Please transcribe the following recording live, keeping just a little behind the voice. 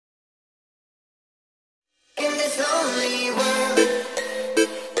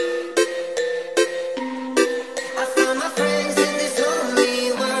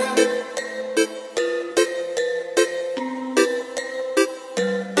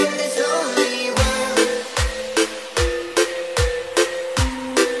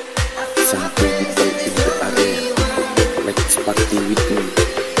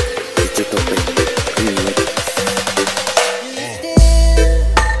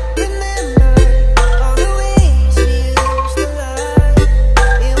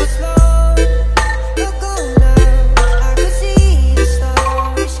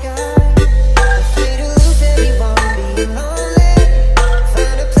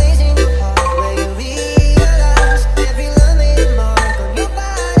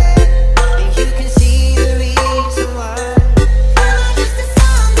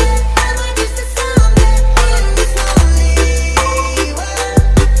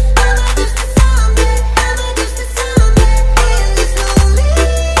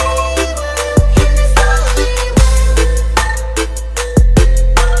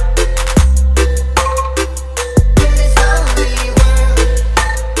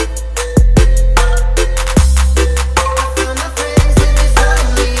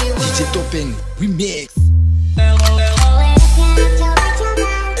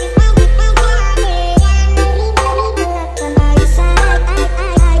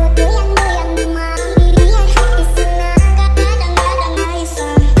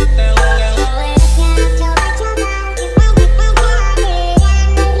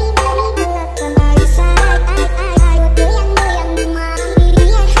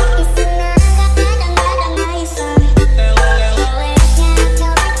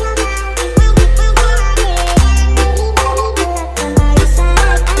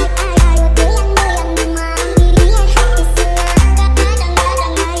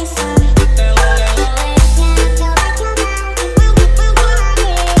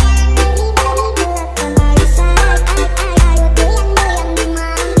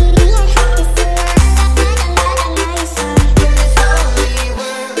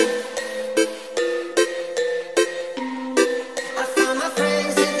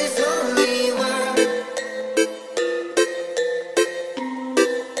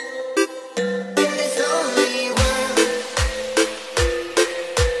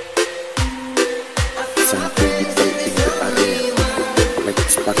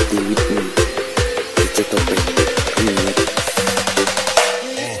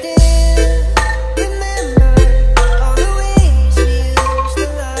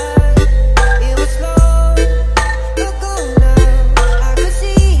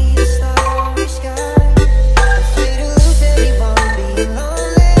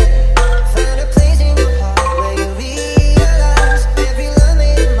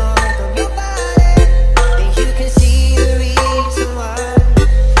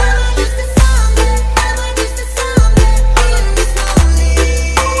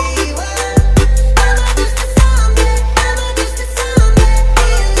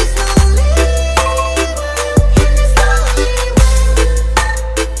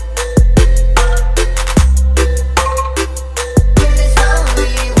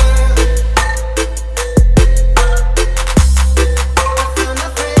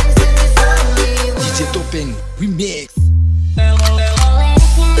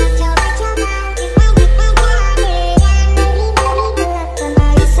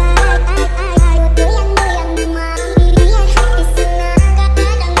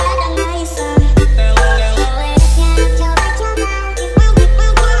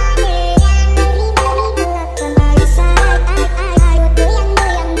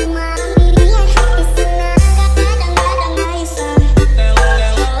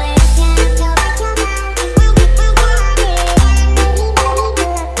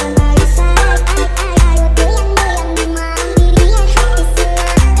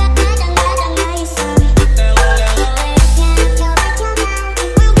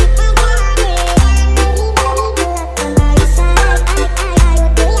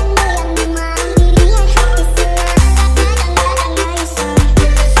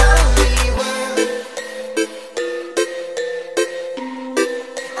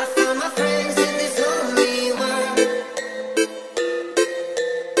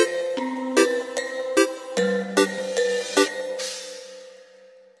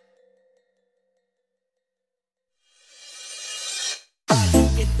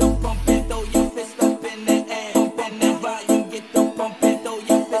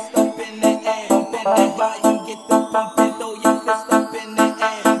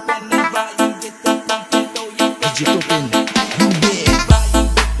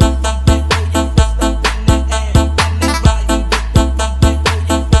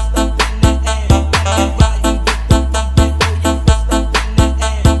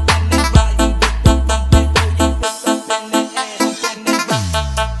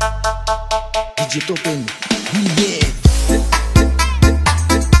Digital Pen. Yeah.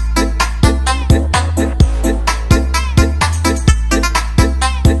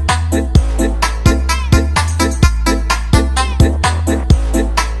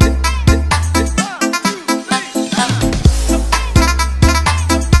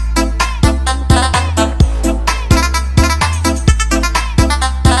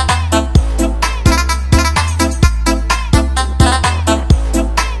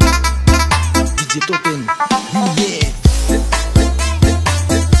 Digital Pen. Yeah.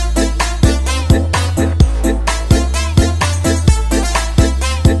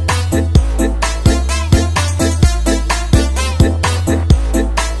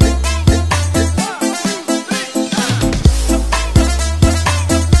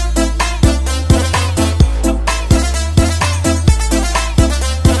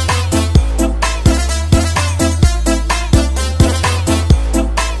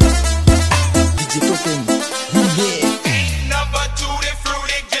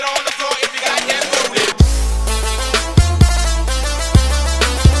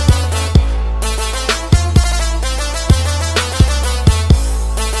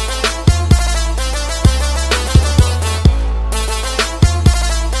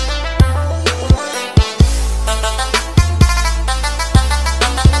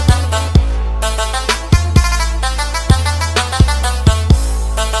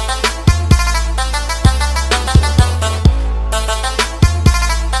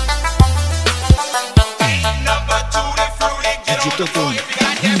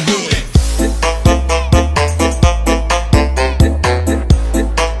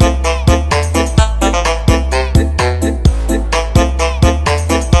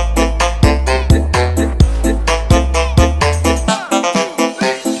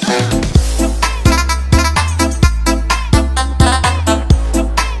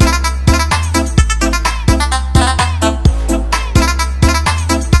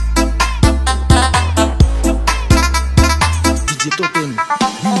 Digital Pen. Digital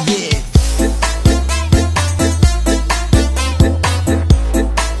Pen. Yeah.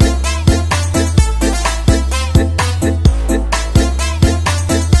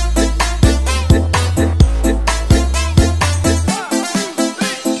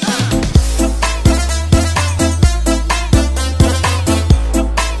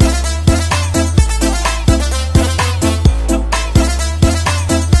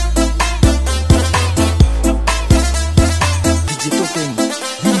 Digital Pen.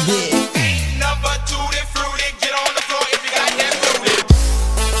 Yeah. Number two, they fruity. Get on the floor if you got that booty.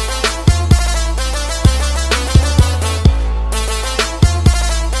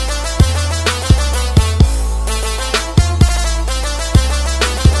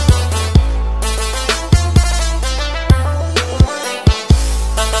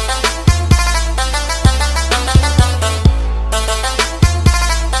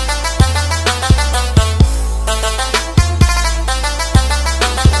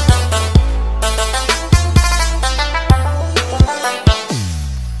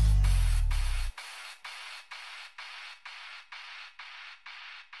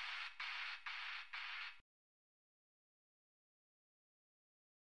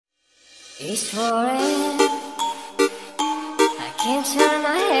 It's forever. I can't turn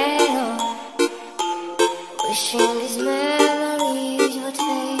my head on. Wishing these memories would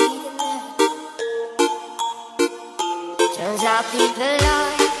fade away. Turns out people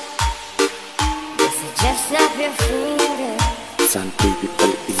lie. They suggest snap your fingers. Santai people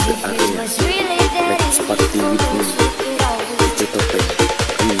in the If it area. was really that Let's party with me. Digital Pen.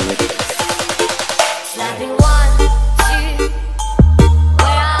 Remix. Slapping 1, 2.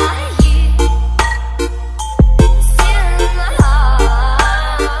 Where are you? Still in my heart.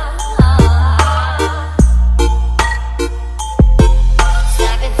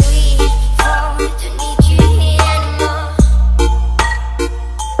 Slapping 3, 4. Don't need you here anymore.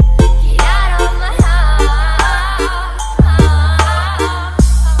 Get out of my heart.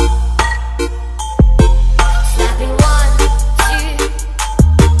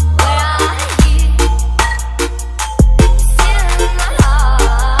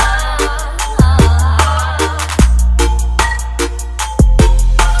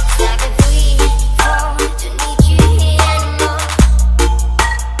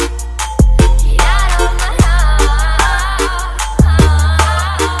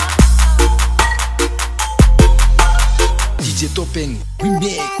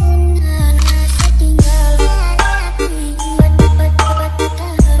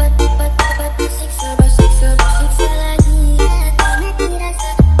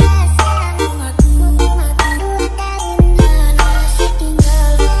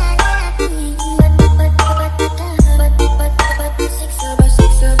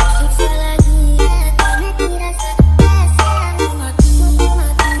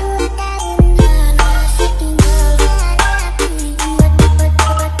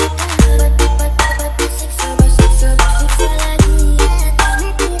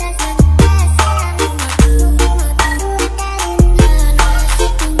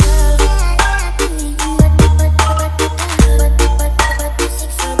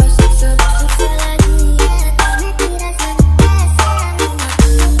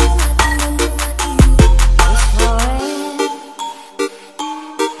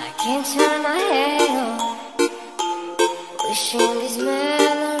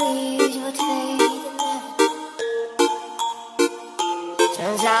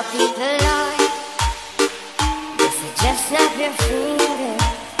 how people are. They suggest snap your fingers.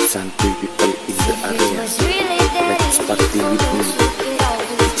 Santai people in the area. Was really there. Let's party with me.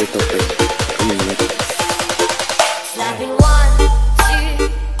 DJ Topeng Remix. Snapping 1,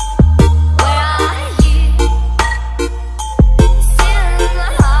 2. Where are you? Still in my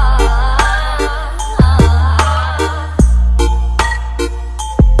heart.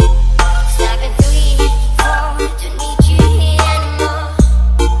 Snapping 3, 4. Don't need you here anymore.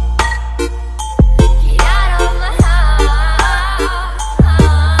 Get out of my heart.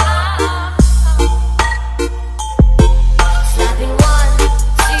 Snapping 1,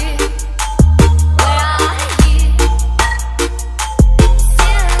 2. Where are you?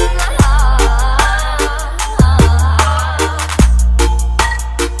 Still in my heart.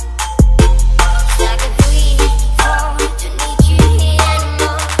 Snapping 3, 4. Don't need you here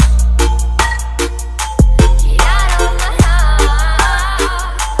anymore. Get out of my heart.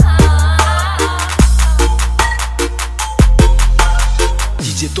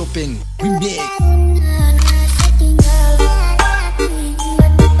 DJ Topeng Remix.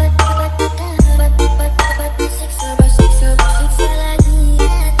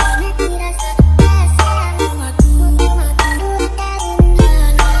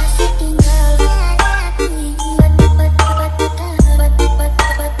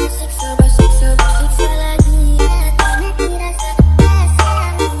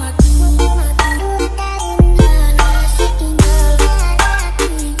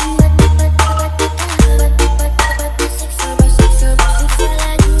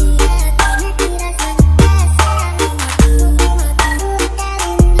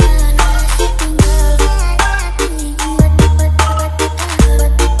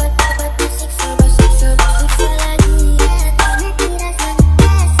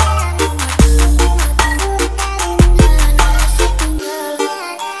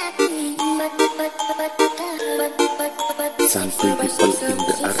 Santai people in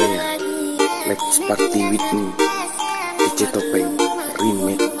the area. Let's party with me. DJ Topeng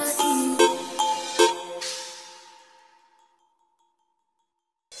Remix.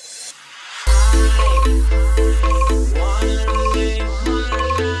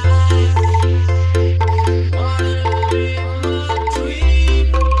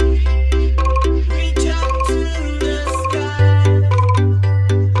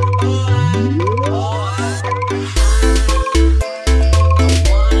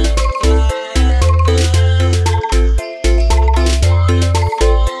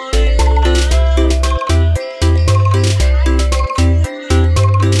 Oh,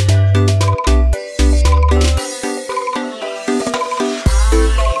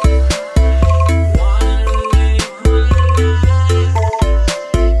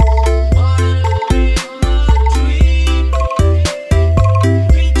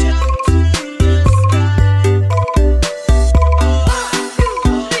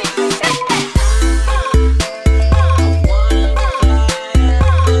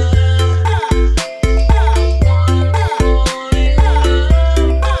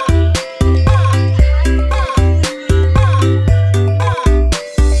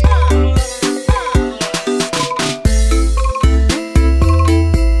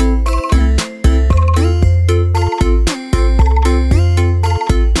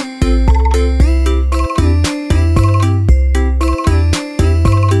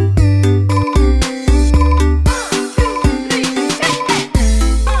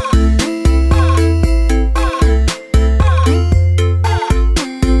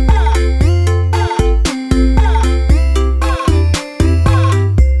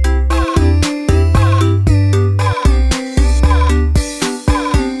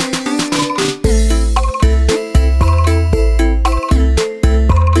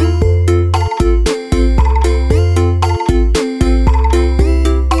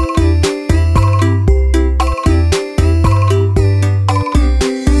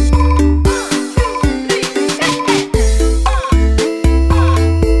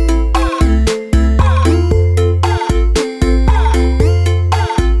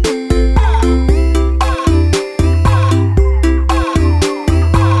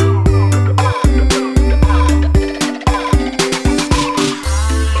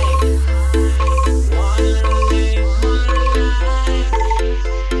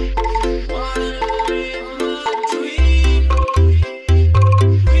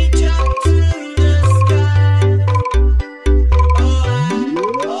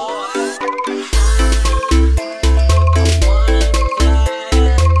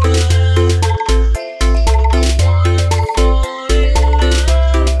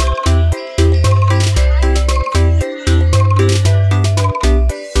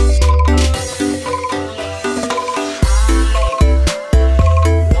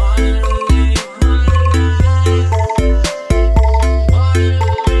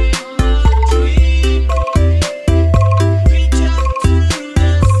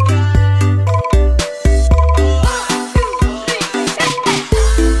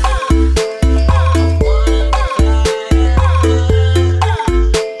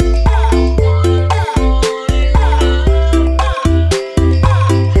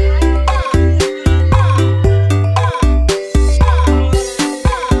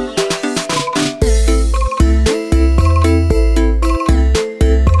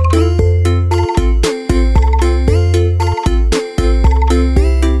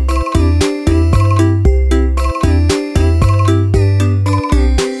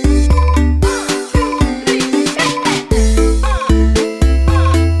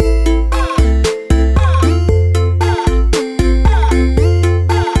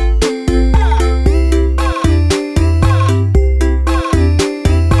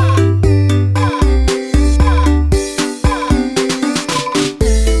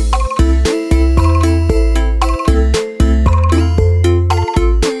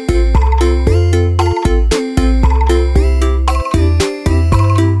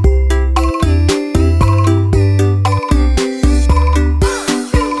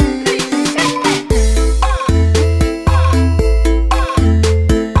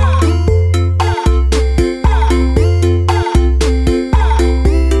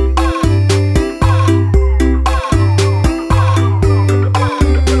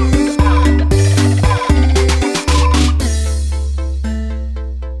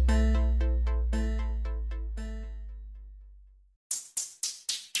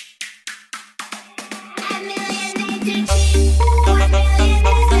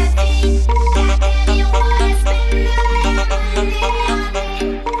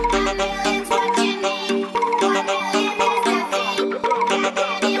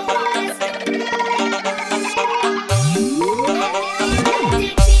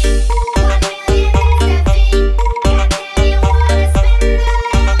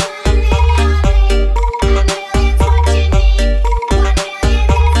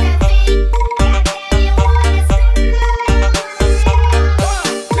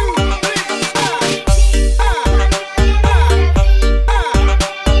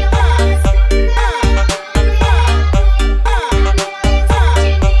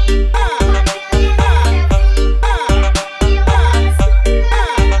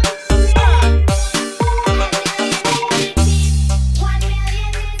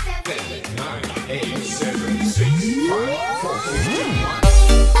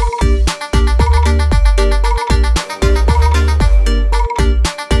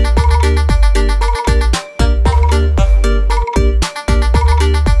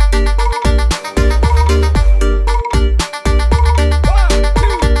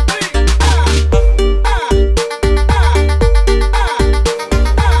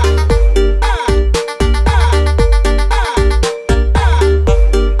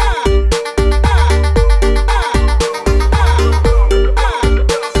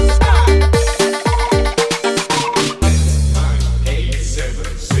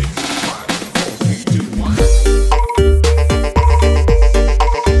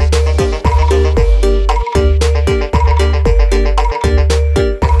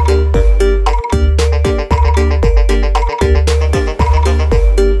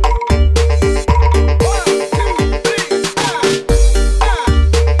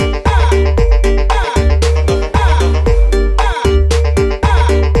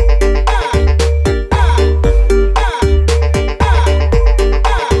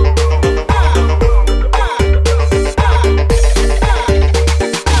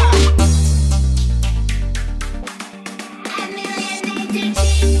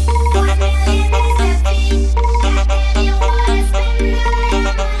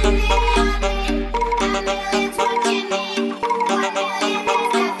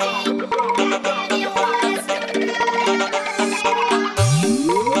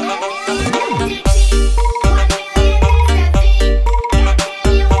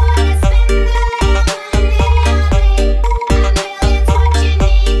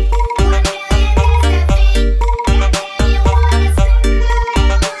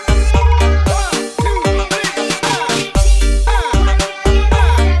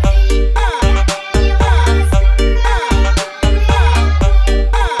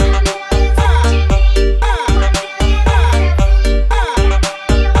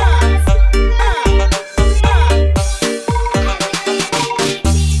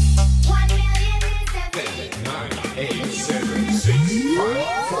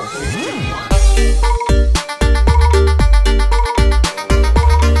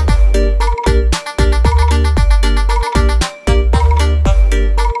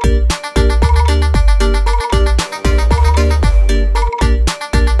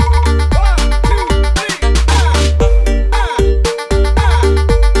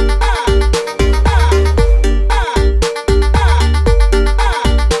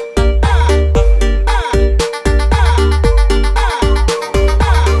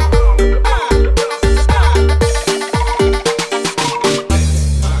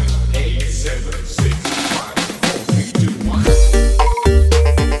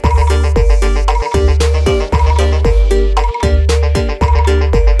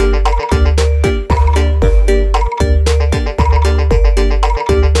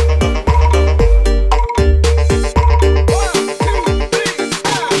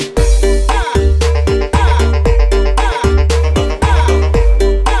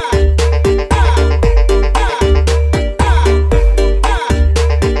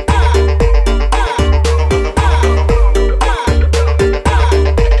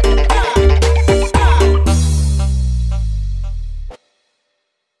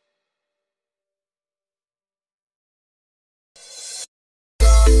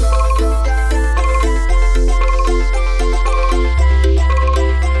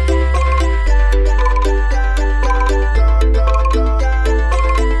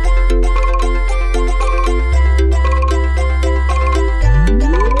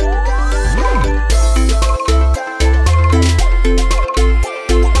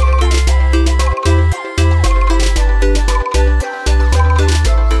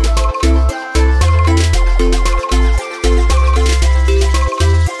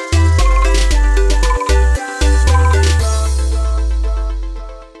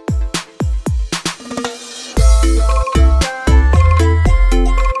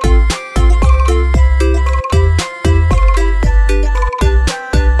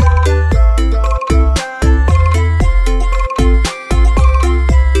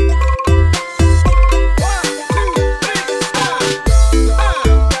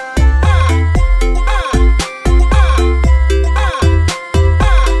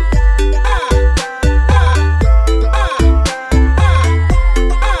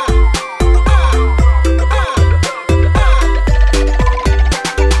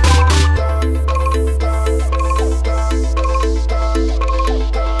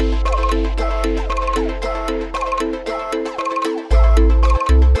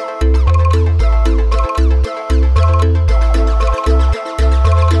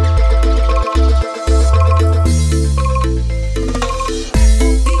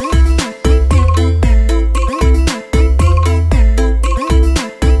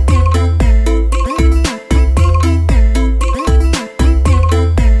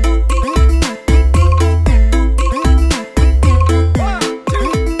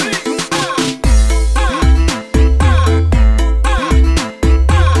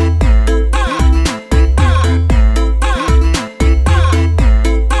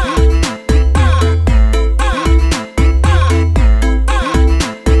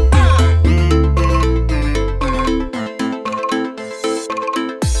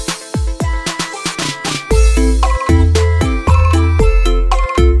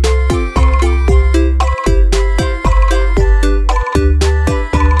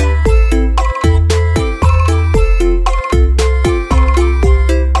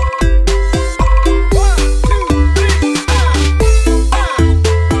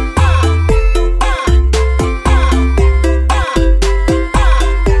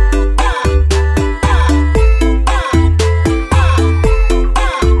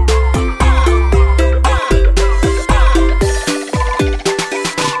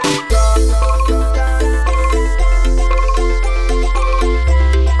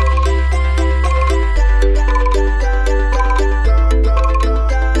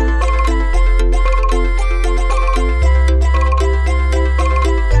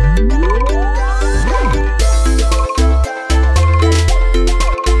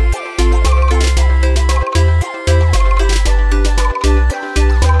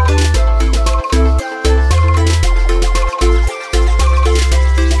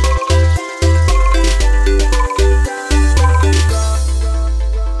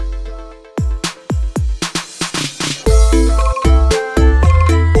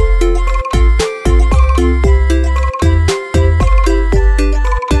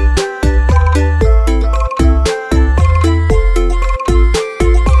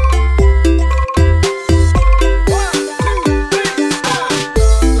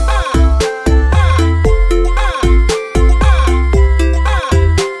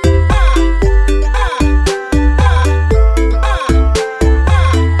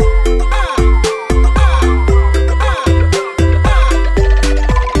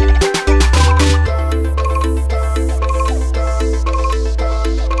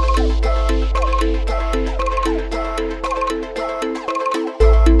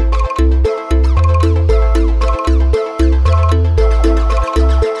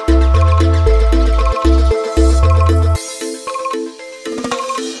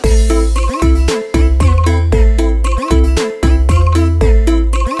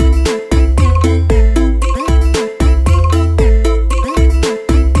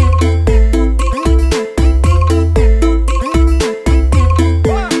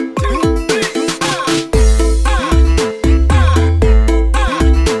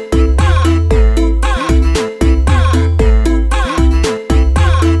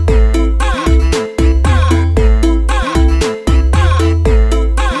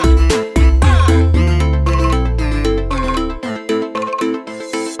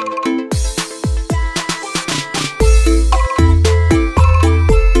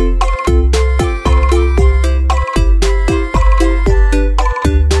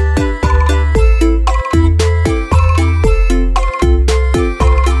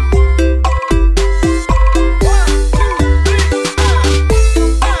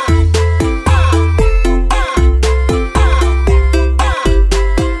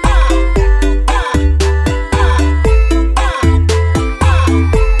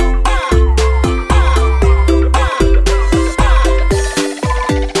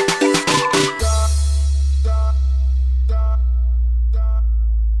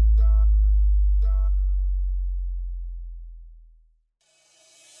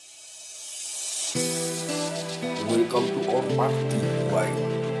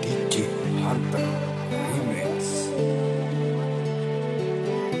 Blitar Remix.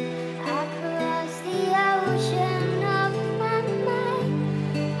 Across the ocean of my mind,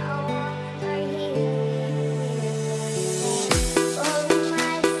 I wander here with all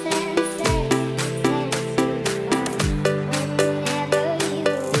my senses intensify. Whenever you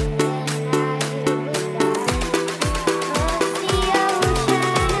and I would die, across the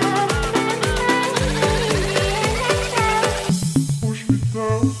ocean of my mind, in the end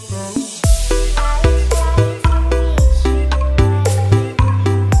I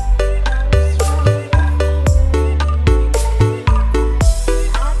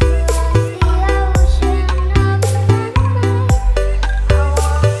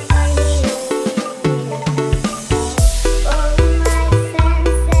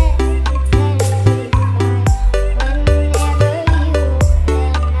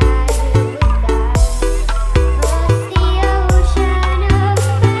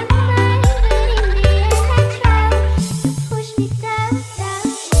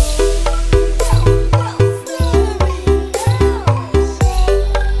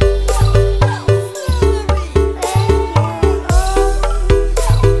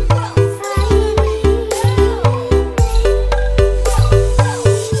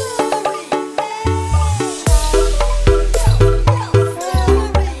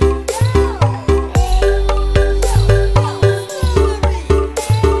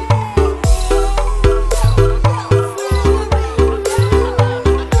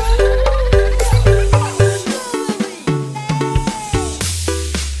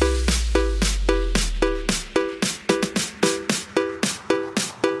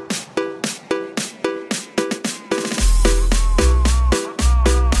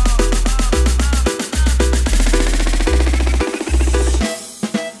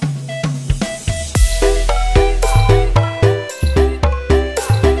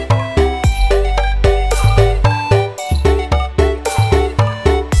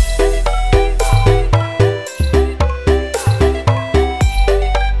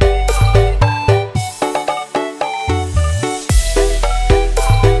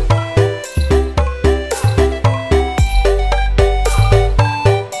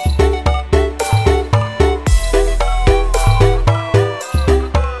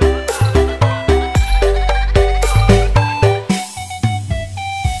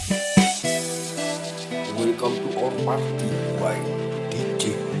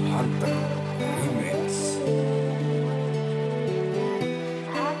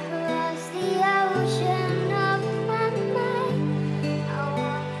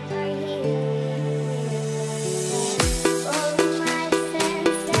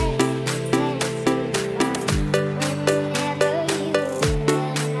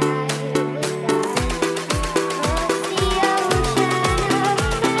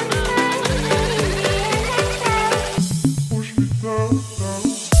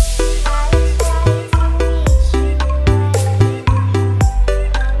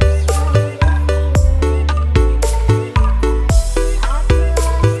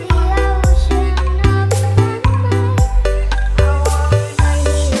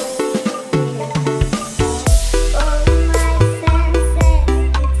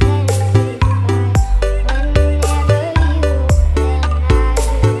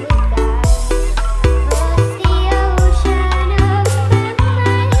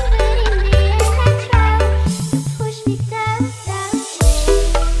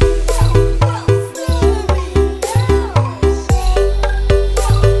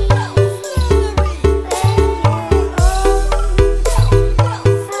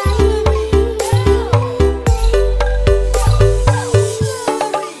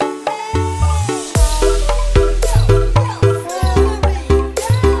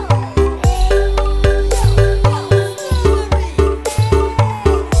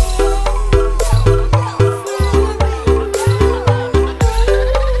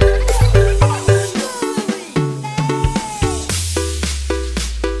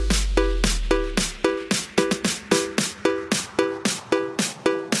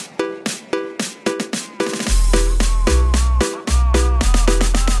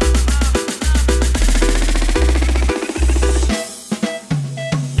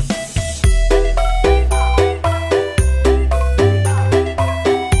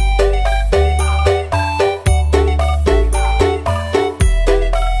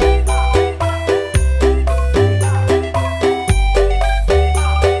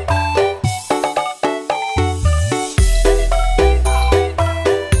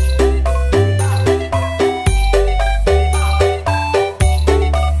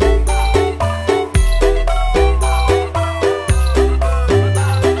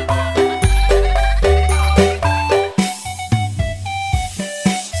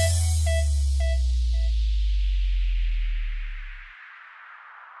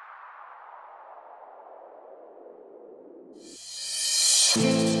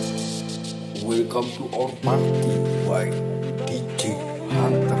Welcome to our party by DJ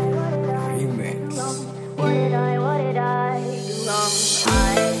Hunter Remix. What did I do wrong? I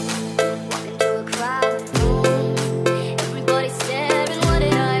walk into a crowded room. Everybody's staring. What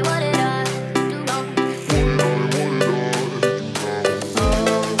did I do wrong?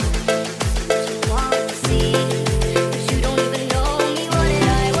 Oh, what you want to see, but you don't even know me. What did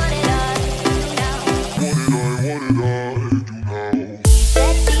I do now?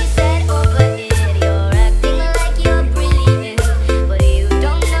 She said, oh, but you're acting like you're brilliant, but you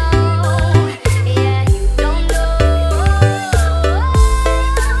don't know. Yeah, you don't know.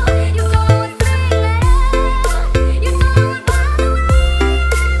 You don't know what thing I am. You don't know about the way.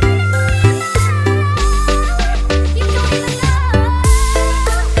 You don't even know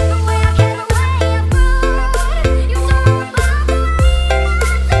the way I care, the way I prove. You don't know about the way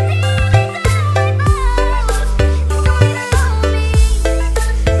I deep inside my bones. You don't even know me.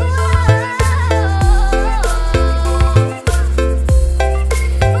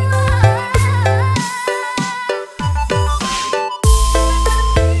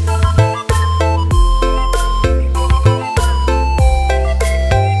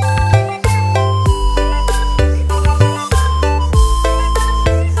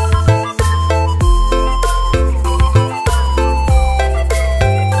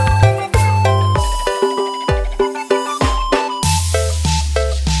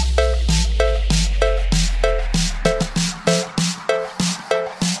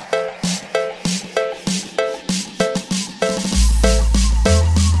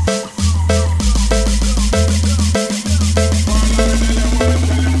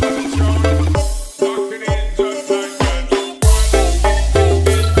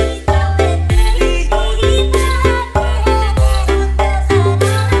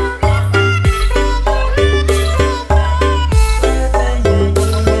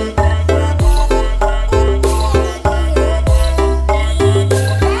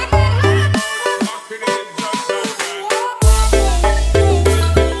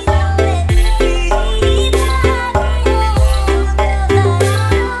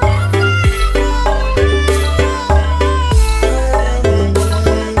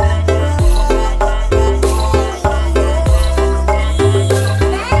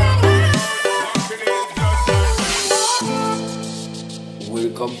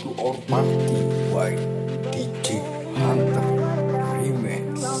 Welcome to our party by DJ Hunter Remix.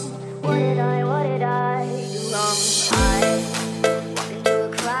 What did I do wrong? I walk into a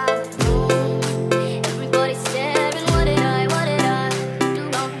crowded room. Everybody's staring. What did I do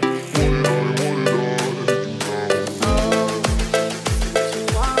wrong? Oh, what you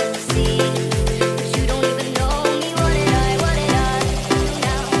want to see, but you don't even know me. What did I do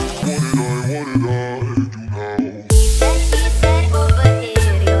now? She said, oh, but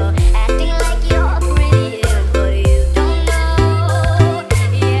you're acting like you're brilliant, but you don't know.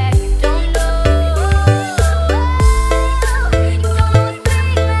 Yeah, you don't know.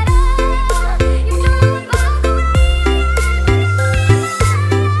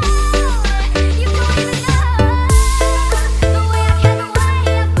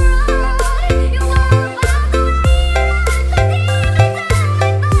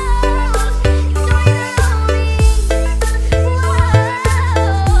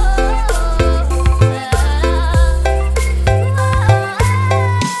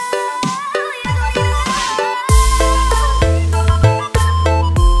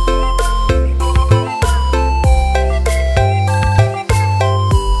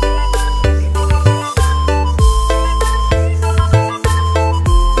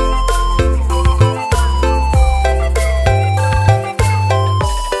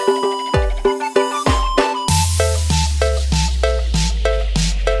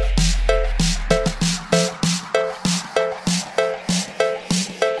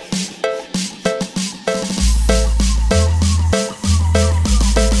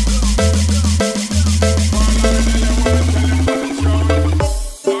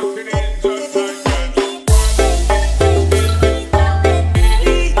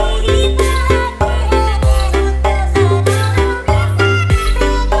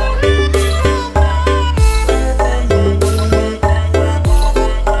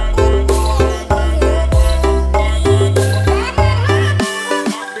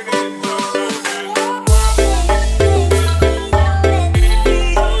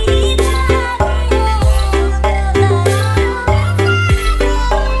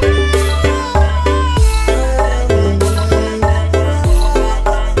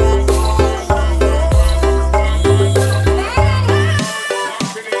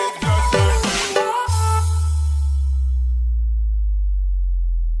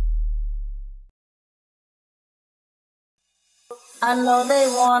 I know they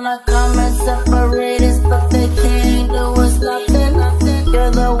wanna come and separate us, but they can't do us nothing. You're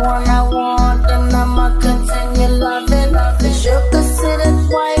the one I want, and I'ma continue loving. 'Cause you're considered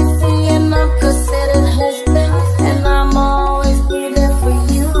wifey, and I'm considered husband, and I'ma always be there for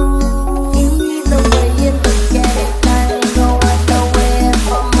you. Either way you look at it, I ain't go out the way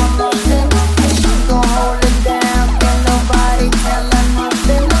for my muffin. And she gon' hold it down, can't nobody tell her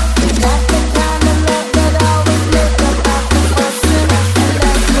nothing. Got the kind of love that always make up after fussing, and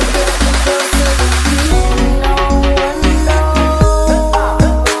that's what gets me closer to you. No one knows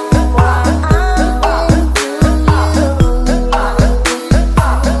why I'm into you.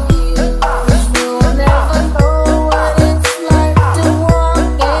 'Cause you'll never know what it's like to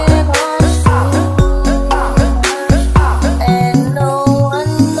walk in our shoes. And no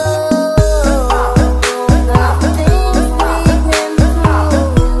one knows the things we've been through,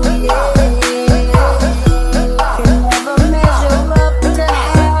 yeah. Can never measure up to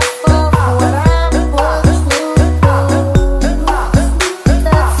half of what I put you through.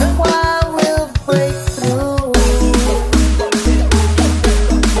 That's why we'll break through.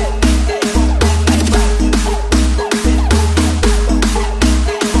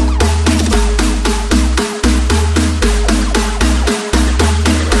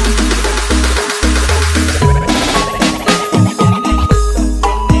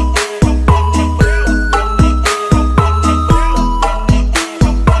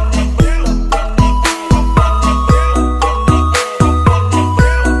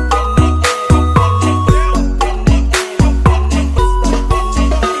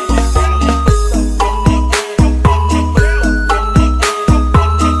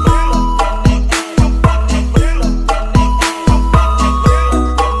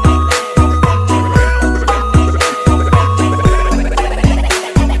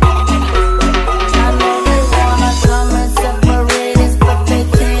 I know they wanna come and separate us, but they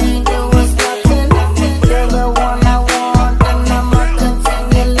can't do us nothing. You're the one I want, and I'ma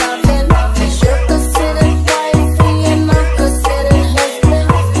continue loving. 'Cause you're considered wifey, and I'm considered husband,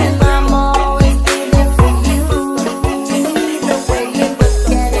 and I'ma always be there for you. Either way you look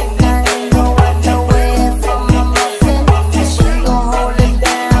at it, I ain't go out the way for my muffin. And she gon' hold it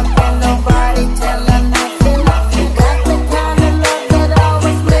down, can't nobody tell her nothing. You got the kind of love that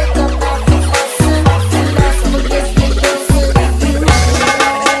always make up after fussing, and that's what gets me closer to you.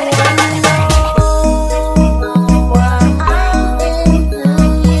 No one knows why I'm into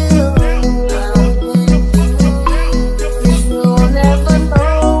you. 'Cause you'll never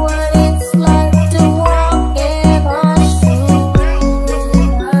know what it's like to walk in our shoes.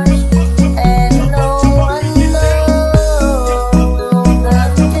 And no one knows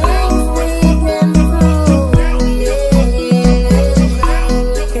the things we've been through, yeah.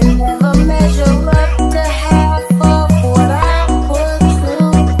 Can never measure up to half of what I put you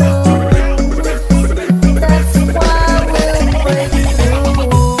through. That's why we'll break through.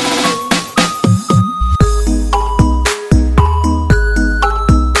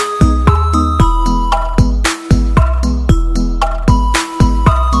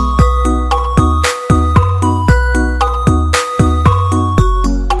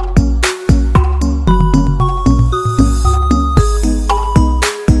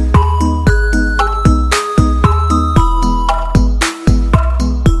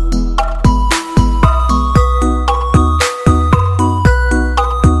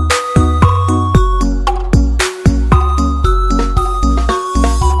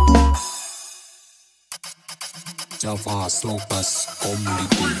 Java Slow Bass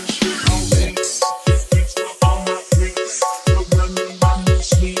Community Remix.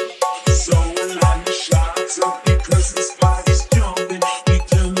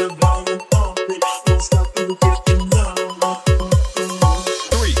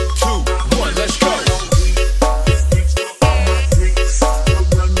 Three, two, one, let's go.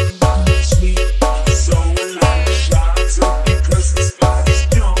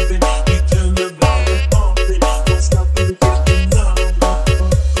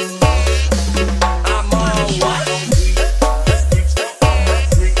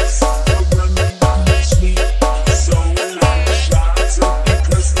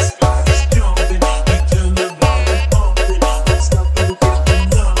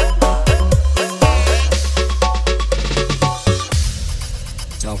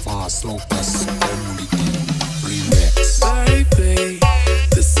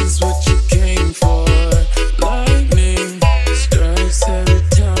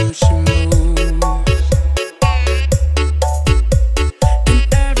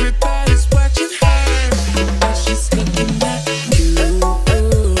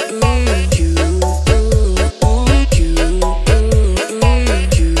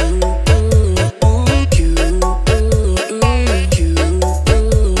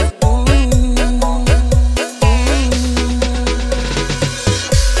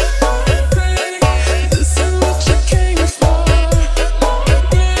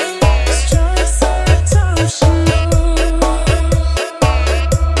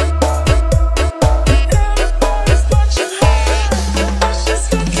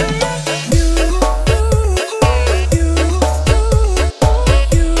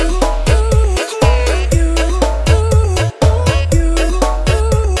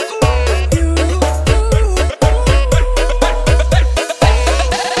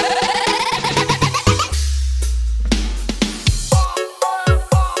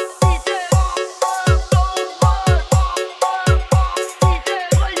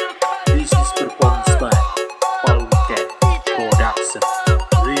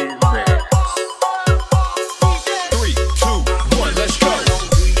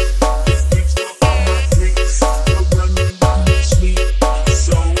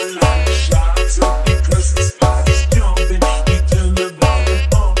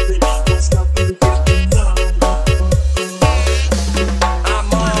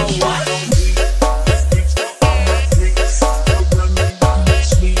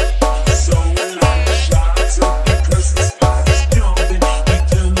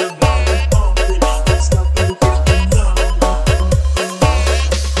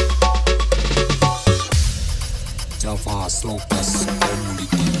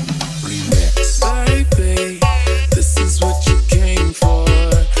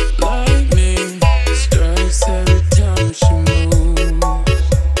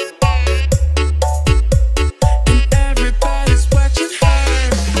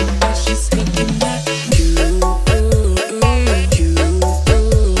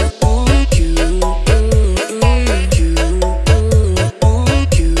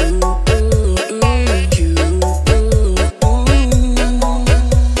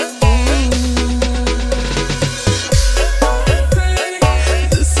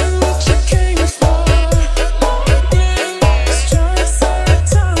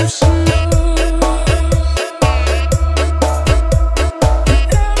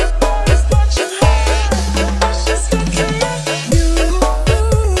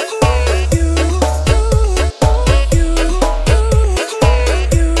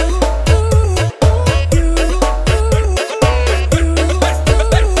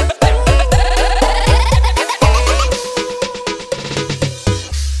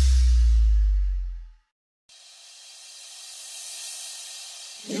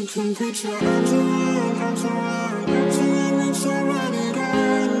 can put your arms around me, so run it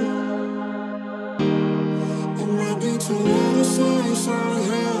on. It might be too late to say sorry,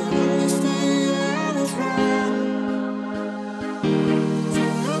 hey, let's stay out of wrong. For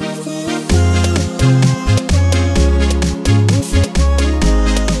everything I've done, we should go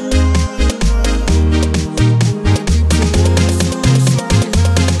around.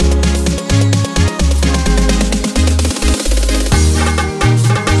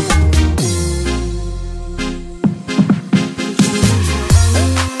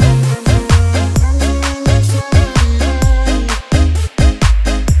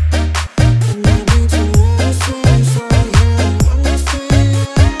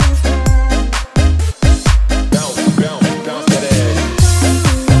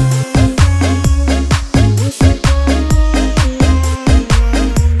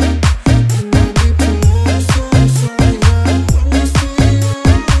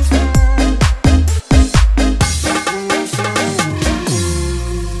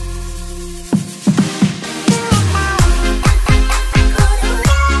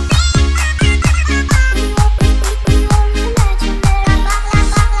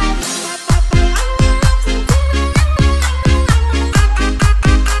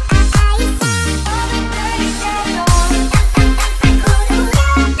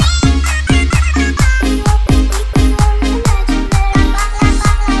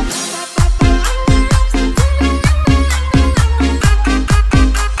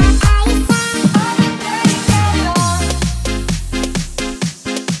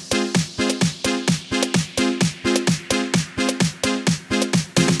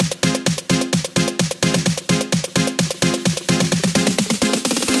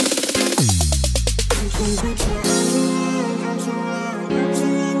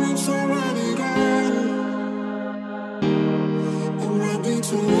 It might be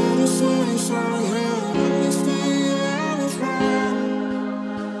too late to say sorry, hey, let's stay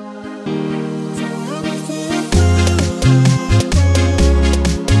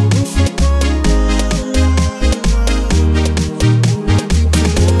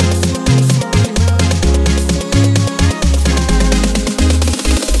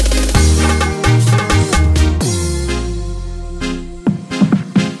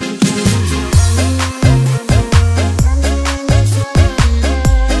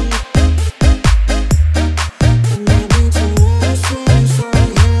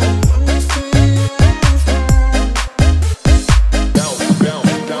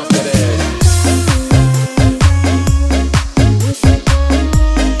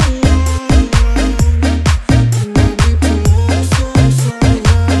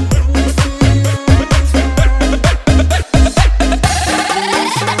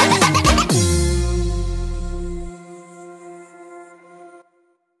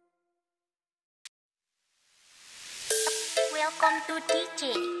Welcome to DJ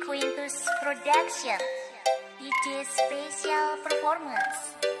Quintus Production, DJ Special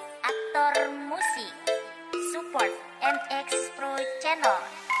Performance, Aktor Musik, Support MX Pro Channel,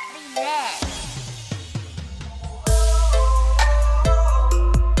 Remix.